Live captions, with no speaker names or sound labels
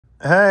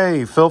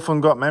Hey, Phil from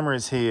Got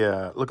Memories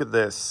here. Look at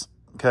this.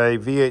 Okay,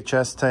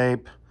 VHS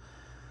tape,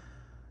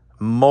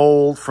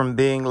 mold from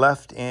being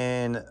left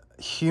in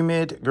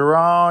humid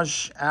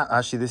garage.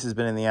 Actually, this has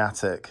been in the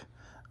attic.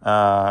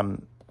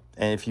 And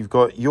if you've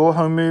got your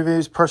home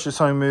movies, precious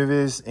home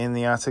movies in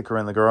the attic or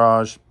in the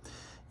garage,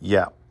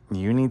 yeah,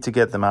 you need to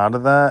get them out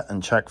of there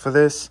and check for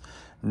this.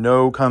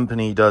 No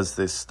company does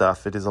this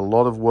stuff. It is a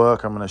lot of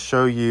work. I'm going to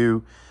show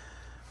you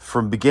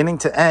from beginning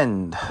to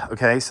end.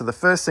 Okay, so the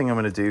first thing I'm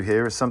going to do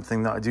here is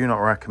something that I do not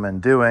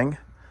recommend doing,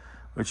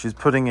 which is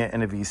putting it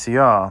in a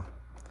VCR.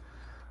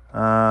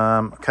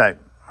 Okay.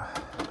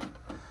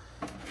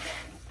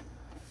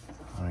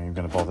 I'm even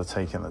going to bother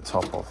taking the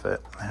top off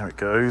it. There it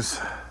goes.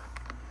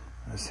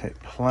 Let's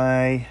hit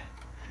play.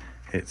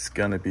 It's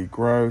going to be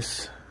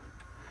gross.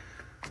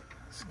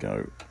 Let's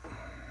go.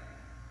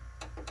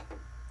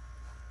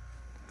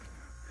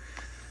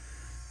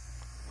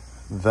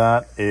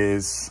 That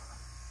is...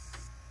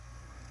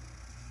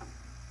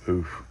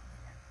 Oof.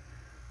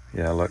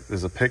 Yeah, look,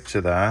 there's a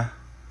picture there.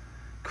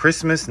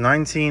 Christmas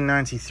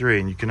 1993,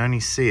 and you can only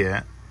see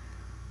it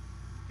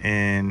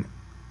in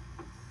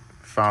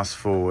fast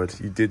forward.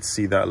 You did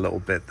see that little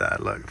bit there.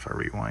 Look, if I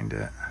rewind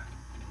it.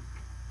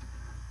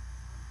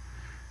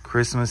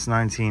 Christmas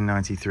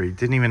 1993.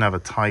 Didn't even have a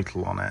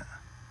title on it.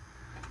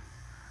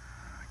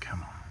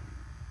 Come on.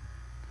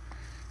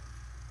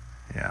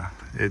 Yeah,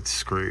 it's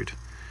screwed.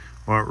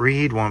 Won't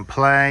read, won't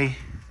play.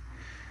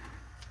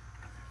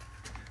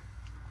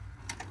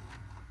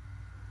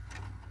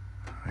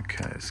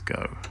 Okay, let's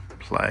go.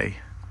 Play.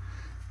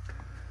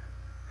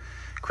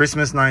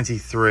 Christmas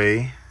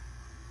 93.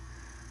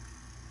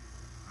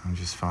 I'm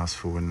just fast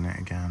forwarding it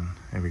again.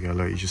 There we go.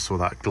 Look, you just saw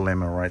that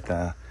glimmer right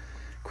there.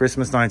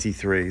 Christmas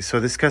 93. So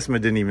this customer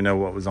didn't even know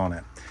what was on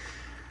it.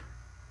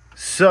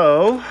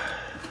 So,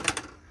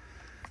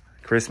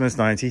 Christmas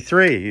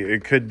 93.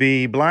 It could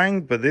be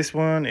blank, but this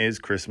one is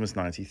Christmas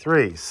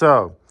 93.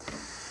 So,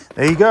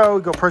 there you go.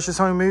 We've got precious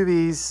home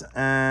movies,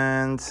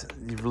 and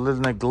you've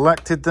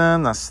neglected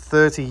them. That's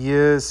 30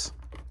 years.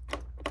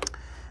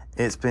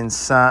 It's been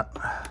sat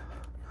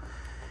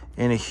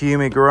in a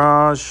humid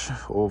garage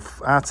or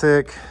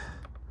attic,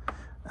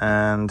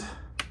 and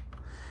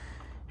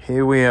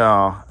here we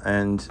are.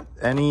 And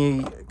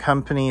any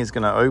company is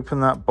going to open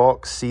that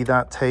box, see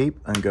that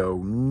tape, and go,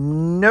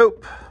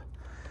 nope.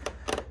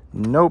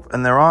 Nope.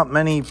 And there aren't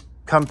many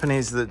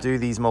companies that do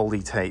these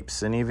moldy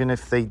tapes, and even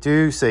if they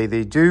do say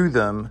they do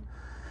them,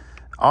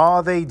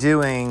 are they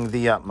doing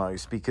the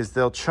utmost? Because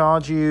they'll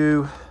charge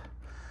you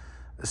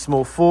a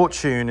small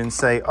fortune and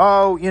say,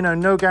 oh, you know,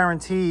 no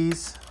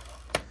guarantees,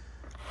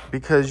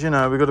 because, you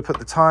know, we've got to put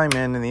the time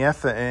in and the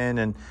effort in,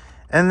 and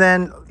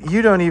then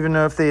you don't even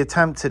know if they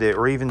attempted it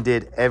or even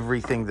did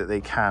everything that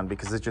they can,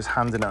 because they're just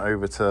handing it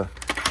over to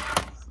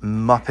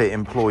Muppet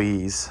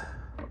employees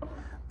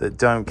that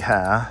don't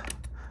care.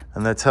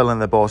 And they're telling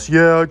their boss,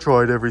 yeah, I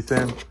tried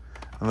everything.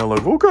 And they're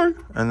like, okay.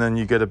 And then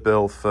you get a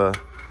bill for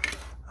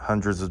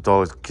hundreds of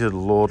dollars. Good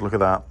Lord, look at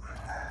that.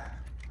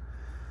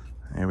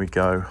 Here we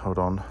go. Hold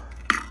on.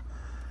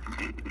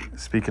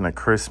 Speaking of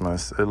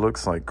Christmas, it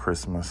looks like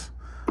Christmas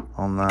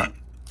on that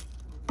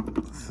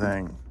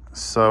thing.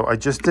 So I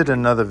just did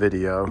another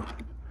video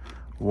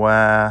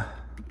where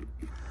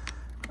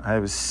I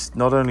was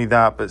not only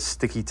that, but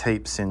sticky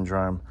tape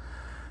syndrome.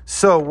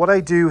 So what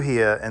I do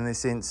here in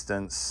this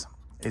instance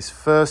is,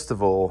 first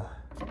of all,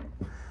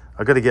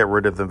 I've got to get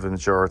rid of the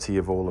majority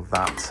of all of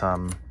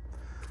that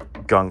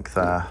gunk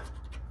there.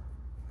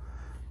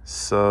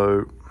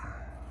 So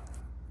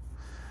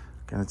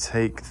I'm going to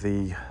take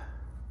the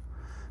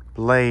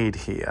blade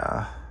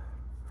here,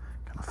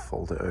 kind of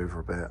fold it over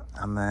a bit,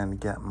 and then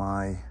get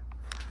my...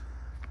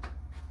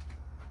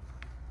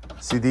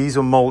 See, these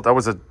are mold. That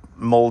was a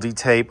moldy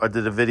tape. I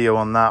did a video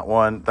on that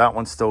one. That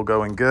one's still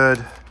going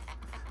good.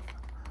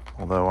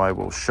 Although I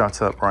will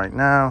shut up right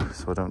now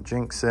so I don't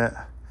jinx it.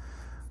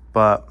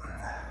 But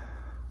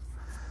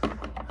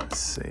let's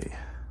see.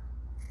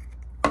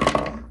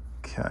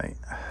 Okay.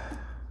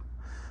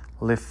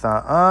 Lift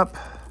that up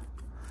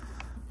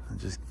and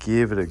just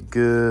give it a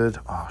good...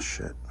 Oh,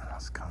 shit.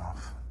 That's come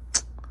off.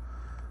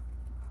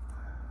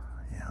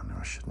 Yeah, I know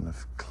I shouldn't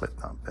have clipped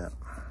that bit.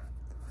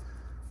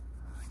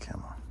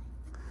 Come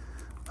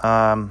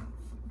on.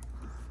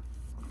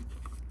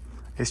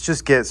 It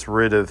just gets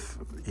rid of,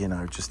 you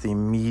know, just the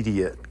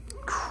immediate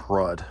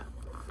crud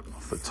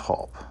off the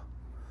top.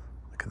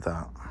 Look at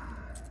that.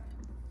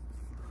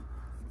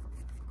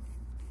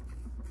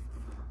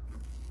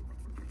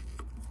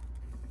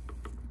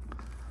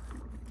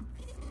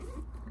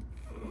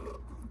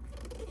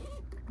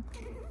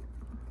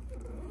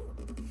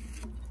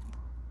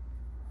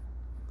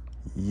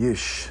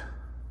 Yeesh.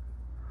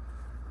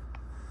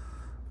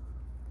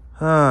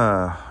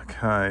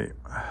 Okay.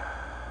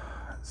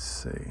 Let's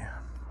see.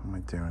 What am I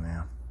doing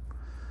here?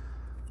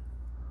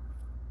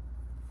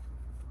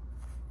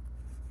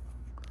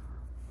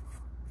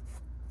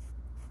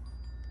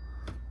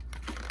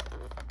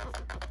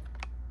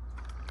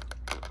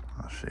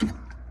 Actually,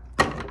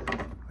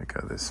 we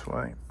go this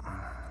way.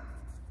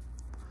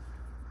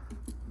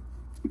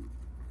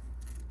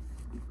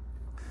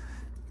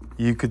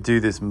 You could do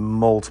this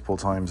multiple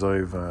times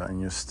over and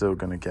you're still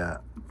going to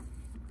get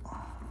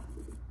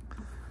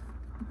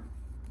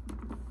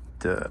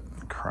dirt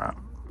and crap.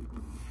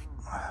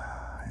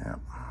 Yeah.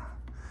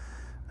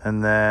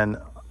 And then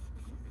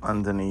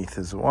underneath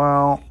as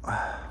well.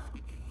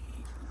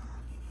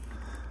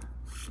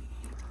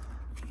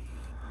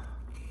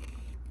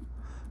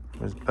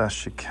 As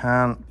best you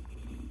can.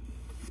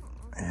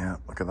 Yeah,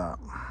 look at that.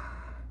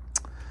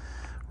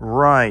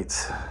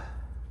 Right.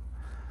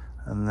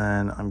 And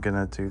then I'm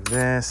going to do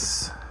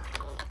this.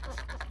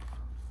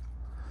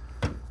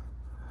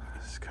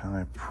 Just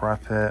kind of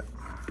prep it.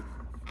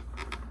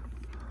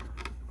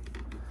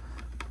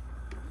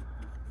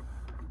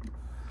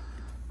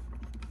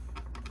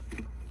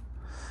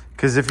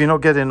 Because if you're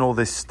not getting all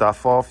this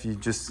stuff off, you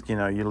just, you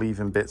know, you're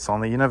leaving bits on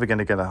there. You're never going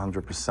to get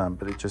 100%,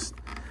 but it just,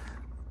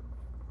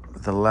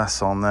 the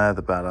less on there,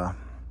 the better.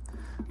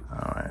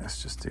 All right,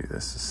 let's just do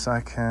this a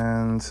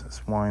second.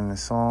 Let's wind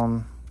this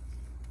on.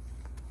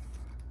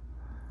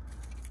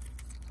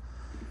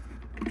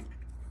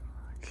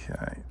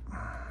 Okay.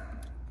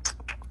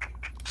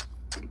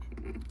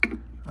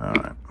 All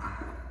right.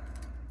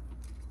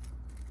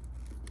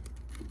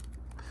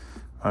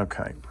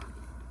 Okay.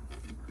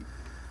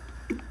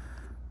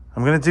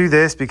 I'm going to do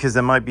this because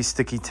there might be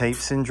sticky tape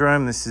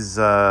syndrome. This is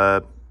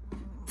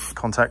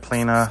contact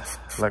cleaner,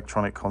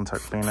 electronic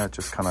contact cleaner.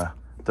 Just kind of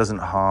doesn't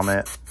harm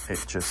it.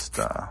 It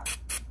just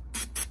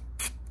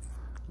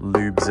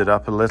lubes it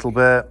up a little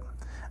bit.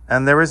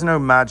 And there is no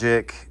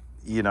magic,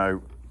 you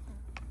know,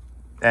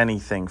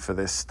 anything for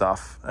this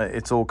stuff.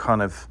 It's all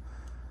kind of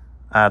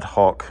ad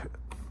hoc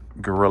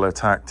guerrilla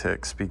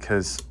tactics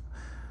because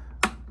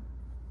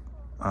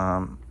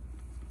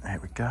here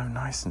we go,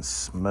 nice and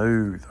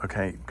smooth.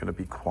 Okay, gonna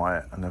be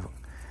quiet. And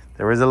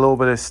there is a little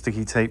bit of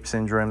sticky tape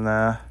syndrome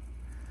there.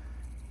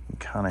 You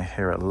can kind of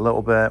hear it a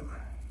little bit.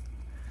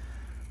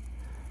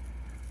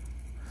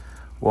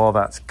 While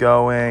that's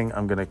going,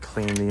 I'm gonna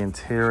clean the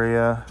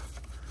interior,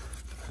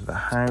 the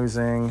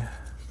housing,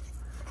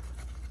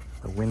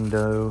 the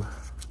window.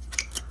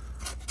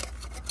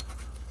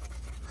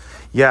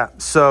 Yeah,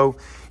 so,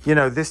 you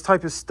know, this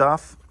type of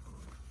stuff,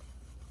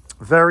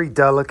 very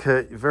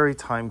delicate, very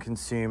time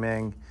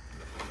consuming.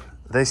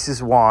 This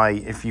is why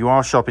if you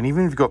are shopping,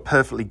 even if you've got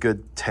perfectly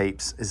good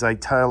tapes, as I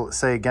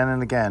say again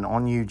and again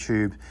on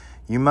YouTube,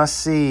 you must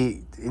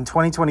see in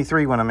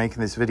 2023 when I'm making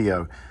this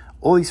video,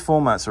 all these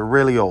formats are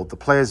really old. The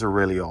players are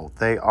really old.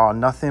 They are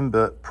nothing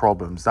but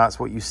problems. That's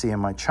what you see in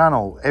my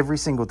channel. Every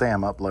single day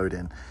I'm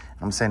uploading.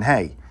 I'm saying,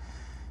 hey,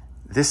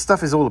 this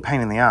stuff is all a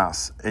pain in the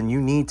ass and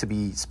you need to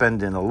be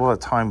spending a lot of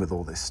time with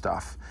all this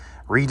stuff.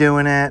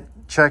 Redoing it,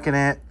 checking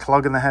it,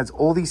 clogging the heads.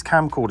 All these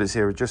camcorders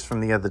here are just from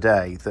the other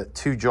day that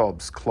 2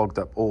 jobs clogged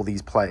up all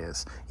these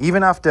players.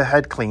 Even after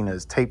head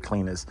cleaners, tape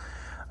cleaners,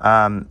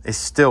 it's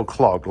still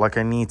clogged. Like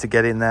I need to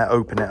get in there,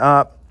 open it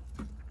up,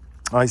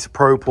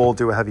 isopropyl,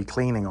 do a heavy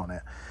cleaning on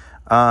it.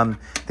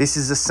 This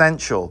is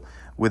essential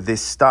with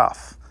this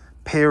stuff,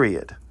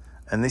 period.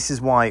 And this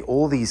is why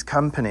all these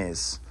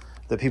companies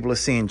that people are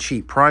seeing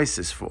cheap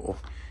prices for,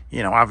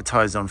 you know,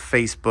 advertised on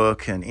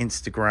Facebook and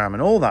Instagram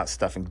and all that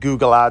stuff and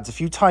Google ads.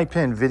 If you type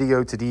in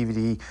video to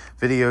DVD,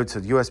 video to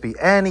USB,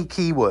 any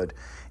keyword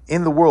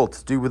in the world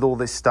to do with all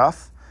this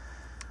stuff,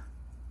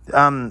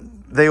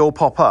 they all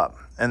pop up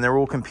and they're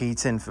all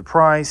competing for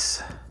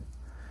price.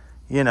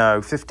 You know,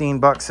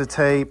 $15 a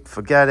tape,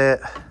 forget it.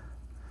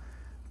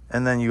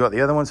 And then you got the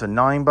other ones for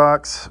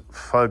 $9,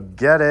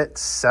 forget it.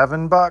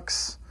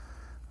 $7,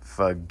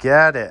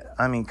 forget it.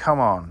 I mean, come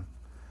on.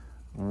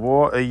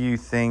 What are you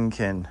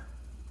thinking?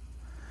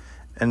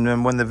 And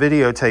then when the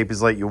videotape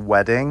is like your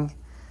wedding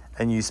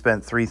and you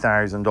spent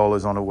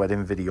 $3,000 on a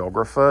wedding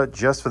videographer,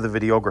 just for the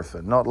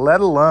videographer, not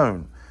let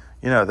alone,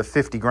 you know, the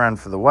 50 grand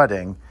for the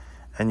wedding,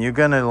 and you're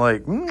going to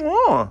like,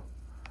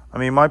 I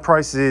mean, my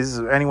price is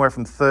anywhere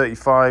from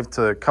 35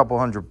 to a couple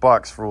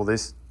 $100 for all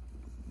this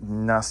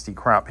nasty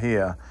crap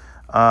here.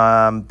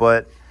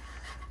 But,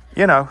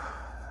 you know,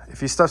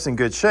 if your stuff's in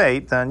good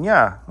shape, then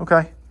yeah,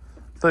 okay.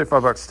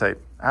 $35 a tape.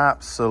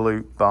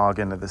 Absolute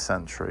bargain of the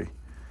century.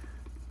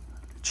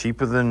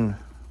 Cheaper than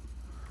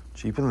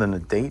a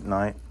date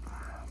night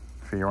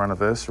for your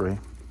anniversary.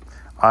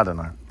 I don't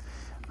know.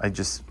 I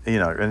just, you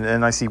know,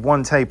 and I see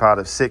one tape out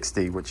of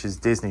 60, which is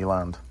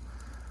Disneyland.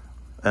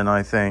 And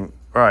I think,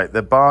 all right,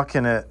 they're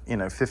barking at, you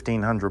know,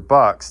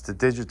 $1,500 to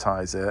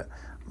digitize it.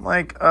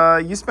 Like,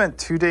 you spent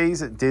 2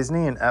 days at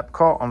Disney and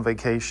Epcot on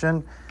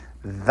vacation.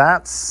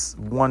 That's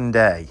one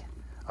day.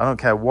 I don't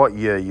care what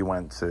year you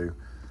went to,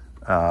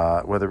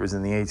 whether it was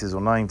in the 80s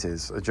or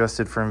 90s.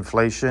 Adjusted for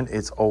inflation,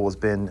 it's always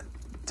been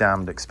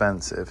damned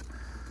expensive.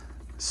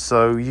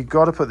 So you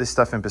got to put this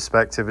stuff in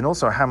perspective, and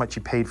also how much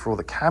you paid for all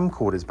the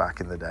camcorders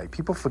back in the day.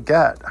 People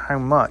forget how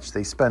much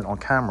they spent on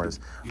cameras.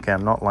 Okay,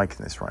 I'm not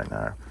liking this right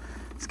now.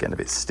 It's getting a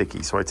bit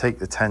sticky. So I take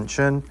the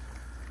tension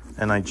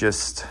and I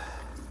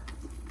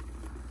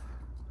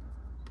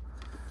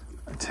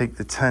take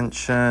the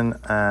tension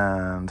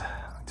and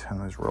I turn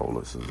those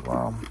rollers as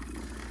well,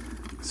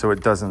 so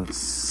it doesn't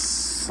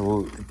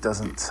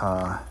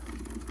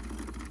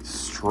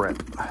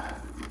strip.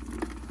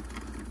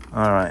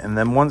 All right, and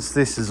then once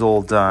this is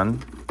all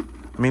done,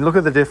 I mean, look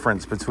at the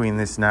difference between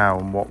this now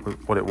and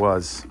what it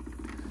was.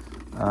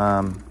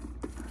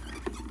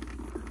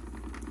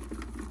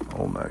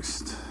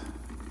 Almost.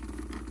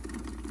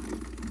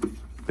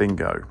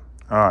 Bingo.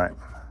 All right,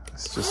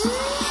 let's just...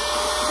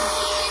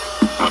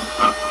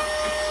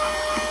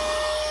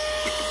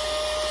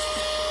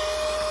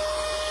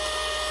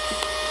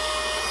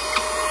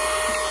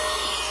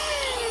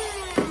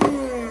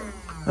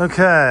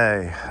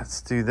 Okay,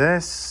 let's do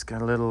this.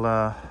 Get a little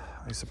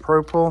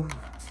isopropyl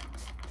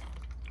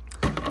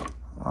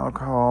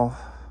alcohol.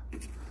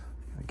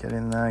 Get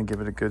in there and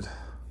give it a good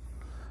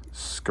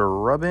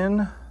scrub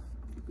in.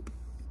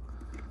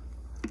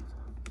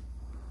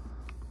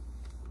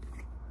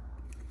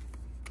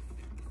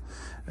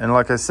 And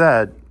like I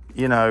said,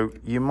 you know,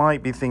 you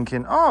might be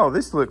thinking, oh,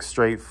 this looks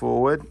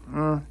straightforward.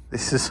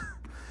 This is...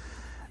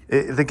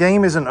 the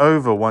game isn't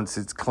over once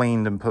it's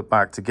cleaned and put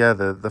back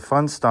together. The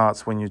fun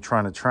starts when you're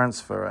trying to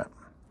transfer it.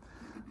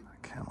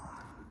 Come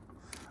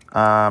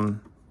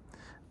on.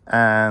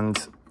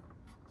 And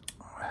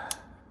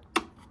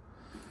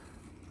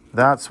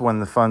that's when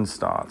the fun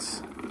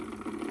starts.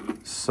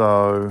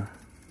 So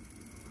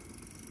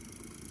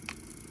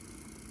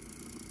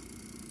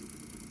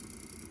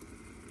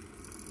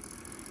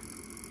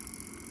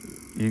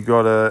you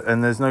gotta,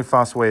 and there's no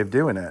fast way of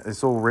doing it.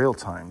 It's all real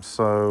time.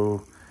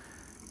 So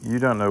you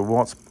don't know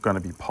what's going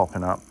to be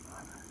popping up.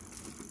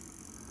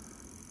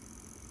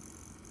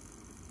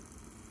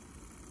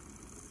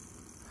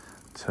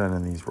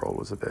 Turning these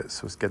rollers a bit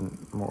so it's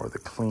getting more of the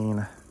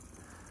clean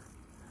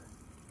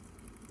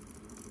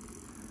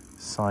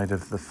side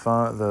of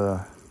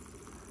the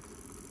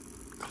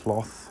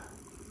cloth.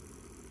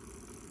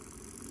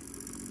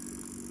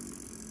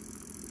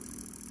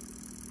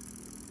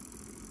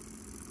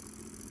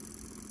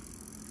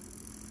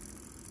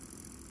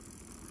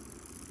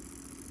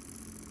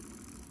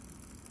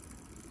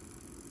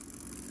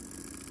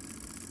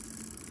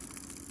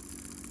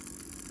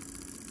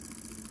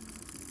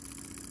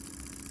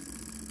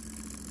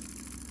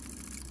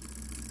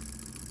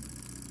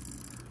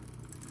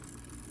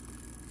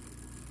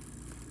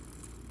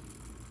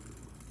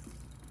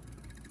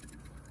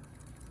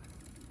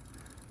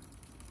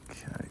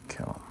 Okay,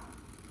 cool.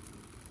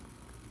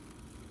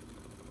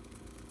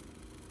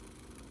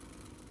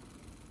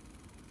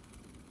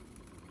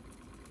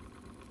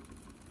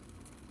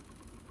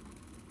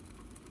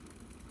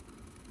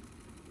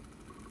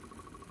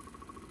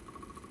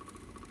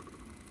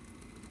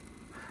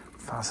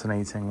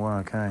 Fascinating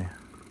work, eh?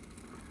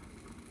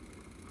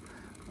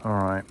 All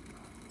right.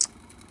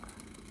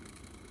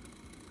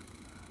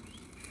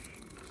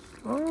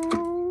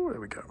 Oh, there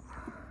we go.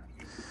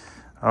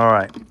 All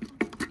right.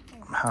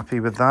 I'm happy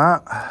with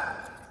that.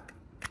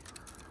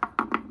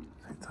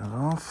 Take that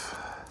off.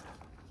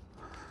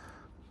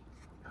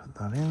 Put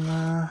that in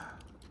there,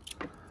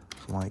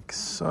 like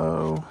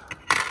so.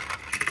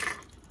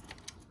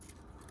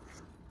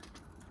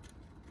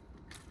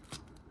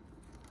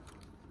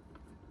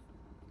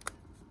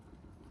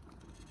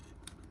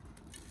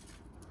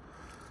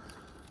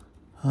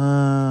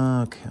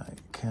 Okay,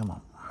 come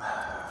on.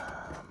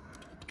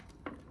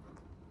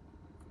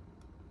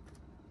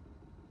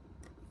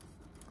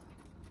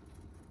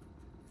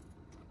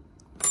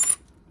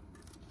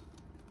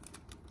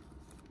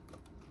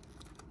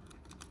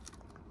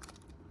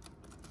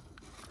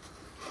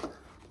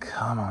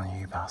 Come on,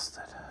 you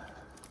bastard.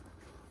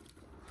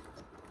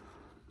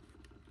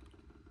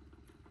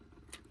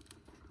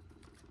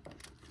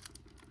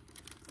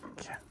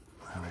 Okay,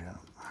 there we go.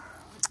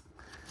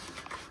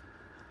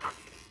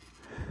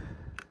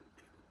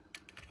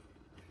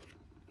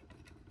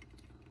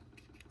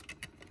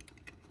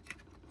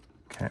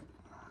 Okay.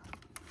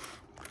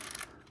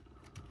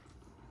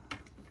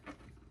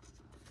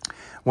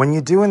 When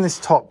you're doing this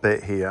top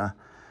bit here,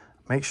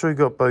 make sure you've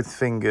got both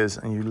fingers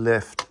and you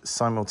lift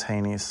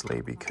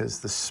simultaneously because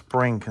the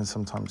spring can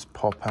sometimes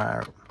pop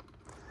out.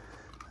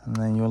 And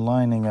then you're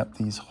lining up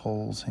these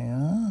holes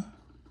here.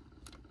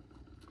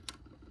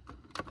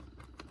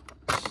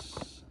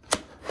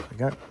 There we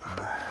go.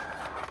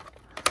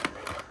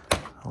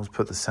 I'll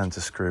put the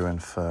center screw in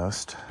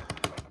first.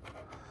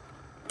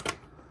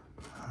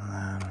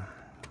 And then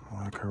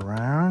work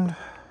around.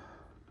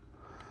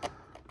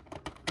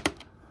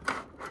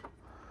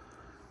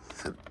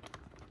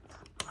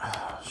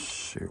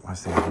 Shoot,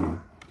 where's the other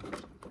one?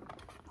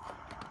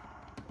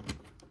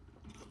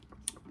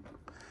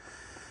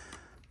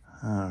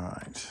 All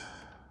right.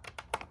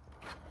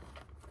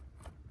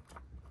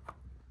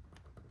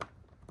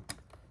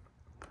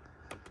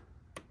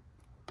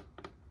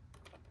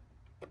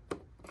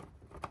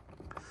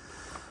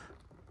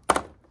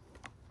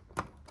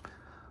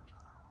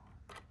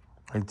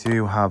 I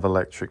do have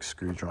electric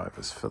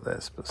screwdrivers for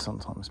this, but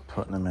sometimes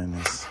putting them in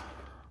is...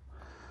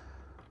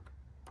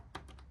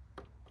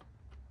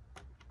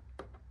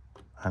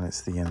 And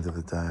it's the end of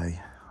the day.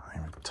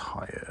 I'm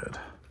tired.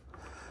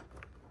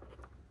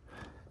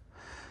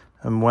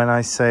 And when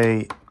I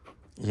say,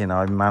 you know,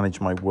 I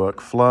manage my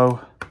workflow,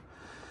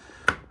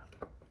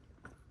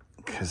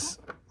 because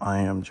I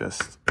am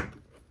just...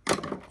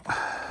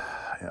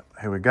 Yeah,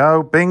 here we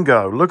go.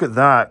 Bingo. Look at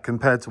that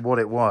compared to what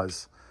it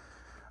was.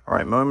 All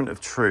right, moment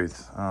of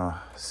truth.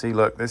 See,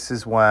 look, this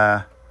is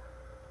where...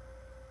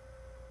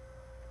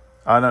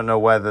 I don't know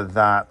whether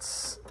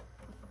that's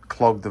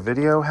clogged the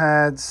video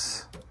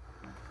heads.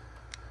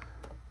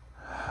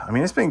 I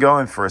mean, it's been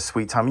going for a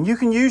sweet time. And you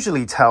can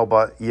usually tell,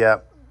 but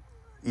yep,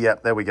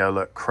 there we go.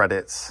 Look,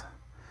 credits.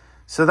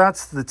 So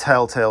that's the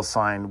telltale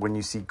sign when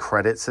you see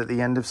credits at the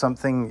end of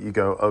something. You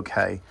go,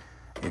 okay,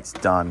 it's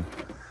done.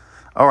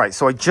 All right,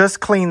 so I just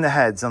cleaned the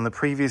heads. On the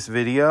previous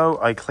video,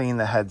 I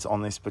cleaned the heads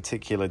on this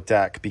particular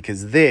deck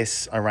because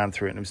this, I ran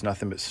through it and it was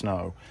nothing but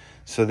snow.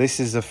 So this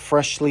is a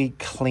freshly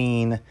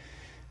clean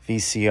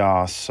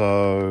VCR.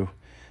 So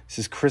this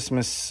is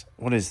Christmas,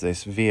 what is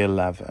this?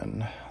 V11.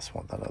 That's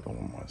what that other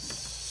one was.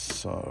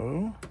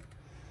 So,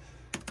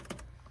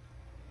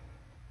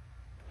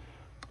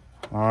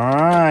 all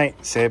right,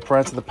 say a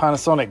prayer to the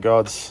Panasonic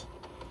gods.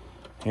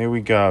 Here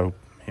we go.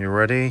 You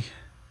ready?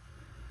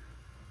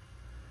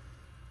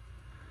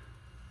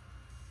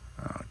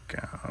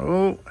 Okay.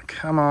 Oh,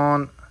 come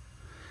on.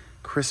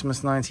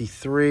 Christmas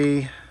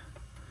 93.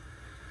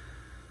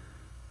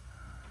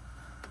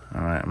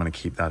 All right, I'm going to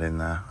keep that in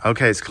there.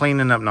 Okay, it's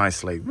cleaning up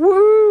nicely.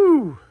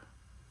 Woo!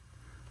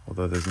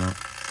 Although there's no...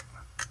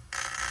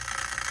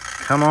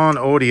 Come on,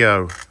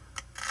 audio.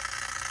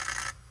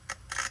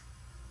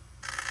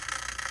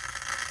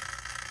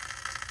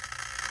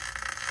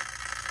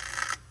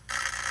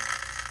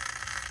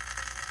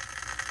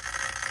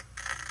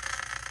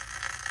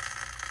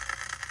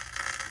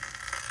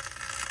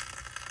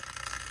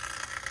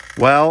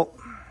 Well,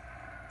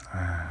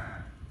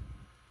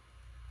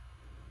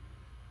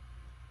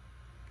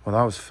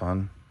 that was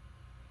fun.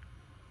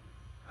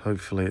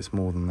 Hopefully it's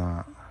more than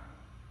that.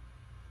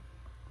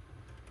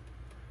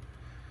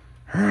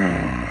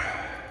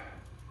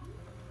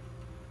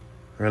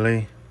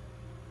 Really?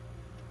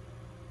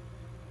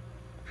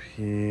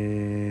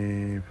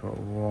 People,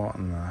 what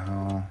in the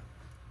hell?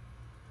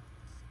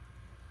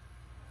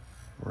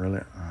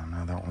 Really? Oh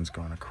no, that one's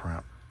going to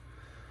crap.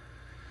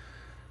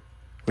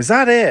 Was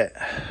that it?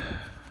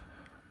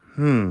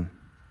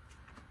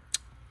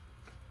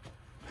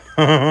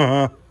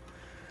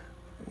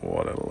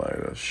 What a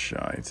load of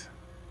shite.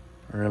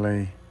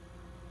 Really?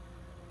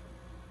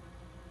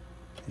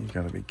 You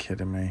gotta be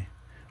kidding me.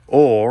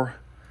 Or,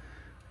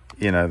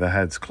 you know, the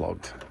head's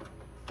clogged.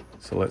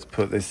 So let's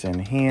put this in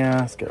here.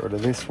 Let's get rid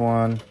of this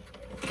one.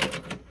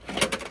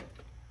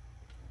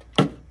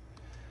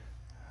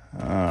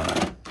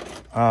 Alright.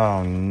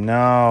 Oh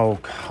no,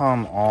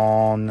 come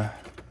on.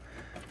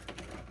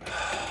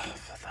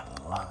 For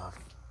the love of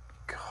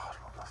God,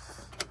 what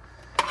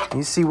the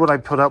you see what I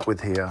put up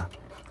with here?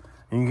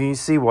 And you can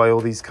see why all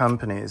these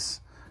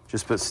companies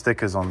just put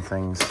stickers on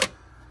things.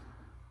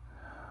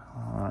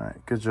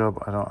 Alright, good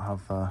job I don't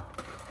have the...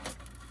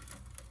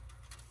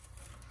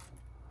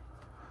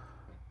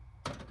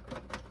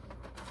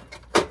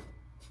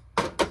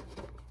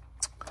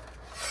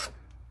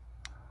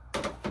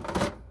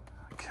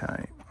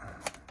 Okay.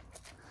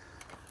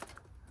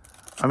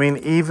 I mean,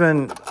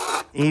 even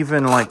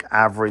like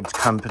average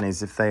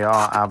companies, if they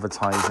are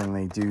advertising,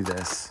 they do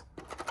this.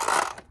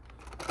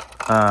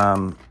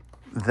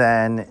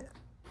 Then,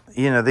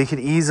 you know, they could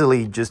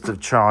easily just have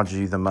charged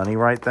you the money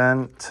right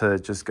then to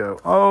just go,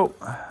 oh,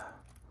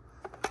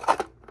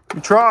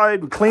 we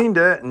tried, we cleaned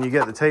it, and you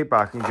get the tape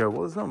back and you go,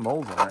 well, there's no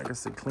mold on it. I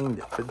guess they cleaned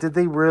it. But did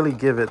they really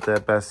give it their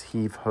best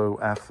heave-ho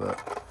effort?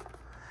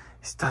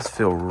 This does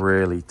feel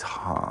really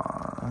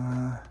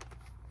tight.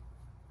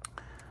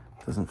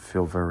 Doesn't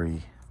feel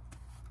very...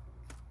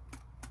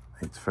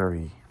 It's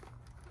very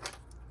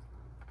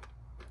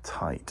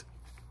tight.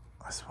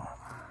 That's what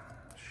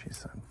she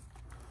said.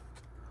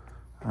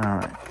 All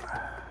right.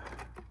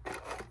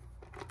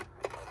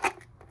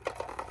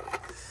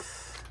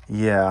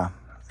 Yeah,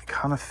 it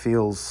kind of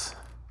feels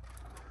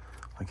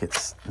like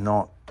it's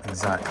not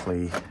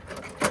exactly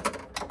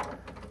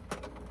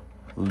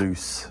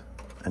loose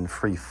and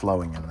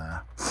free-flowing in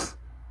there.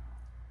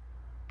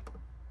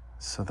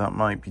 So that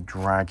might be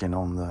dragging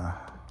on the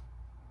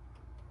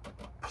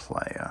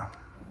player.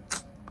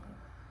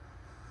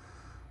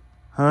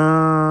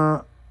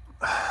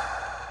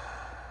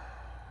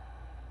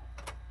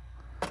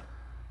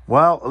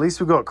 Well, at least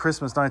we got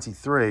Christmas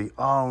 93.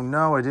 Oh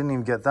no, I didn't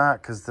even get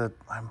that because I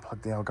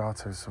unplugged the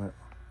Elgato, so it...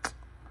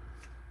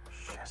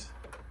 Shit.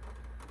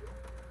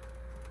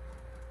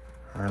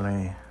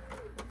 Really?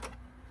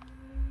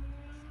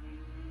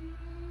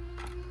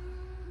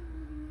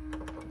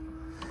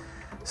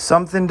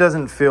 Something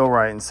doesn't feel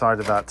right inside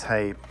of that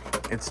tape.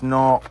 It's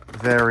not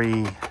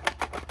very...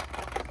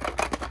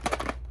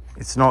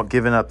 It's not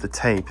giving up the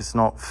tape. It's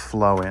not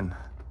flowing.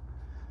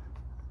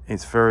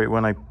 It's very...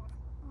 When I...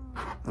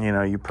 You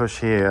know, you push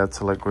here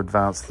to like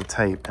advance the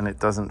tape and it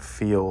doesn't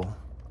feel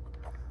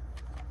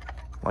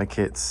like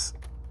it's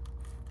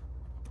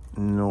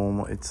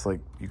normal. It's like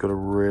you got to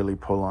really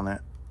pull on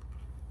it.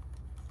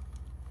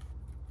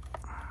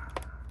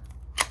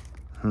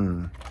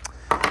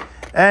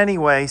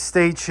 Anyway,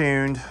 stay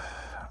tuned.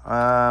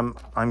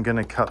 I'm going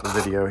to cut the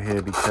video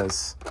here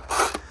because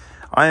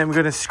I am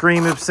going to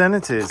scream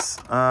obscenities.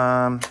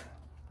 Yeah.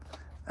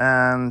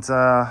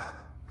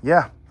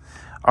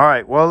 All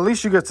right. Well, at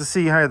least you got to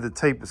see how the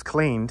tape is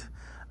cleaned.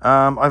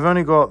 I've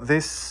only got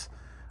this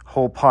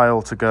whole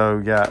pile to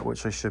go yet,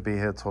 which I should be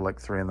here till like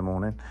 3 in the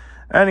morning.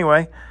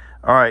 Anyway,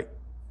 all right.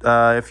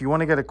 If you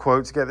want to get a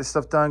quote to get this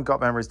stuff done,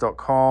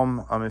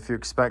 gotmemories.com. If you're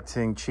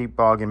expecting cheap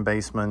bargain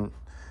basement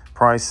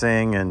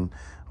pricing and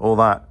all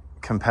that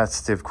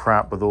competitive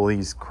crap with all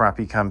these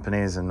crappy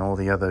companies and all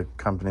the other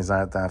companies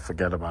out there,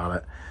 forget about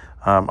it.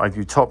 I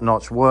do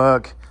top-notch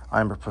work.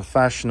 I'm a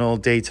professional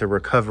data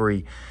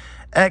recovery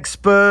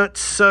expert,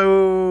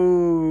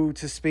 so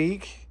to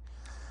speak.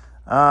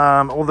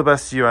 All the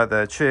best to you out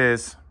there.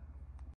 Cheers.